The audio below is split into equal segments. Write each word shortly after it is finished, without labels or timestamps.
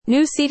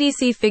New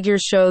CDC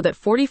figures show that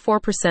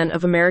 44%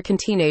 of American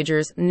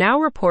teenagers now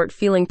report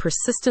feeling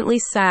persistently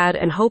sad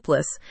and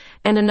hopeless,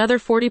 and another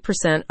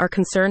 40% are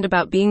concerned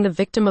about being the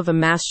victim of a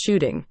mass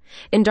shooting.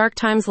 In dark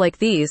times like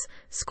these,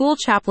 school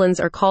chaplains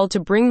are called to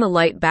bring the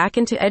light back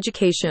into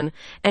education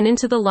and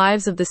into the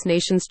lives of this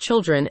nation's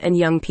children and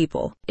young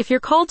people. If you're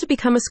called to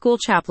become a school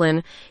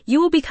chaplain,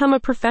 you will become a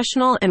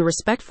professional and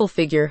respectful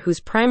figure whose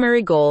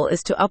primary goal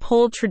is to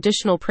uphold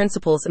traditional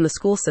principles in the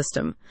school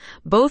system.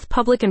 Both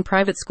public and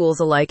private schools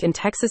alike in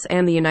Texas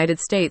and the United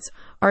States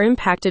are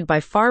impacted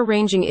by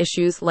far-ranging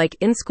issues like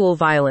in-school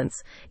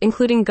violence,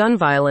 including gun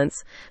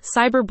violence,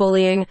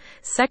 cyberbullying,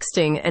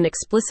 sexting and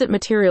explicit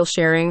material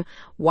sharing,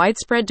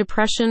 widespread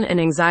depression and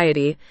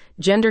anxiety,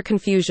 gender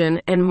confusion,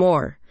 and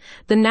more.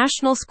 The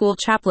National School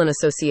Chaplain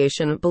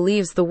Association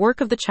believes the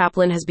work of the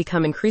chaplain has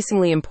become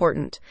increasingly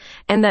important,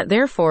 and that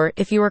therefore,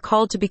 if you are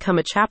called to become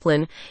a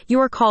chaplain, you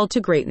are called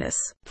to greatness.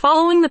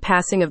 Following the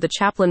passing of the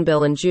Chaplain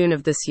Bill in June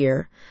of this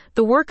year,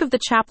 the work of the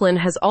chaplain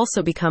has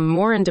also become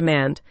more in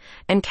demand,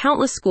 and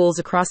countless schools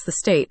across the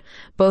state,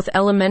 both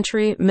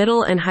elementary,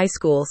 middle, and high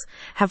schools,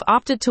 have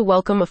opted to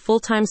welcome a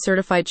full-time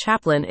certified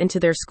chaplain into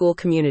their school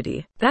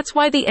community. That's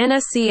why the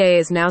NSCA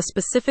is now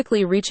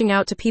specifically reaching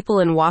out to people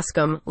in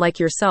Waskom, like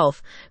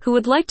yourself, who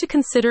would like to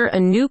consider a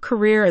new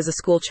career as a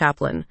school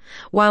chaplain.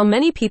 While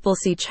many people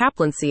see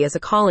chaplaincy as a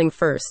calling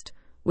first,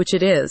 which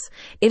it is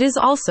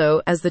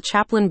also, as the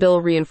Chaplain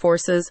Bill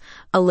reinforces,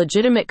 a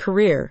legitimate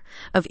career,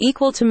 of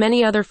equal to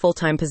many other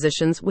full-time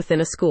positions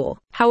within a school.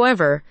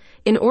 However,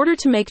 in order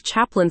to make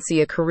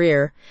chaplaincy a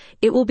career,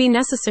 it will be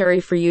necessary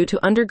for you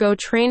to undergo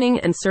training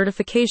and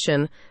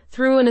certification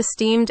through an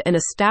esteemed and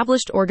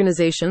established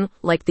organization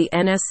like the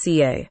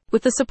NSCA.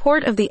 With the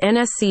support of the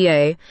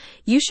NSCA,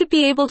 you should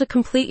be able to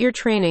complete your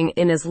training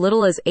in as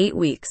little as 8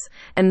 weeks,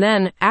 and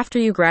then, after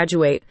you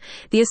graduate,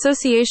 the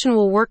association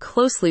will work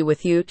closely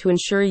with you to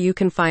ensure you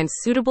can find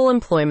suitable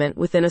employment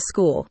within a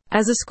school.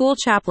 As a school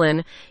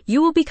chaplain, you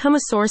will become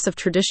a source of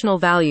traditional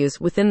values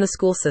within the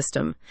school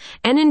system,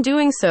 and in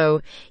doing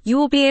so, you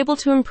will be able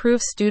to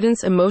improve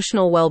students'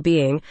 emotional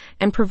well-being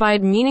and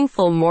provide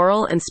meaningful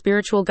moral and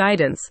spiritual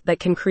guidance that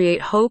can create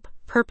hope,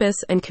 purpose,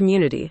 and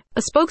community.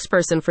 A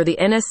spokesperson for the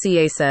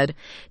NSCA said,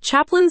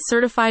 "Chaplains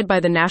certified by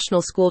the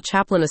National School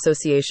Chaplain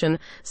Association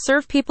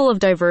serve people of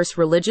diverse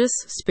religious,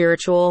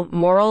 spiritual,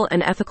 moral,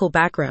 and ethical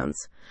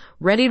backgrounds.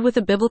 Readied with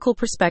a biblical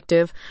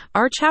perspective,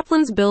 our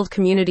chaplains build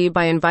community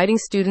by inviting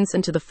students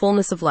into the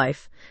fullness of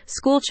life.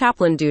 School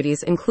chaplain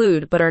duties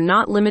include, but are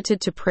not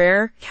limited to,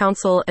 prayer,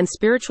 counsel, and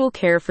spiritual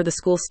care for the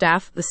school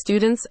staff, the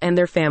students, and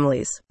their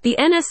families." The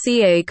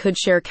NSCA could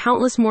share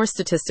countless more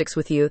statistics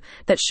with you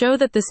that show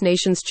that this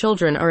nation's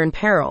children are in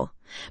peril.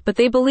 But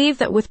they believe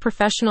that with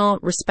professional,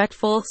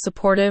 respectful,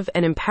 supportive,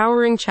 and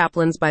empowering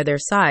chaplains by their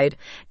side,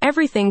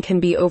 everything can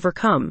be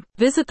overcome.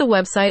 Visit the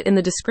website in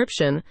the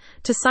description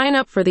to sign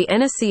up for the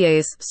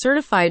NSCA's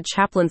Certified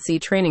Chaplaincy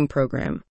Training Program.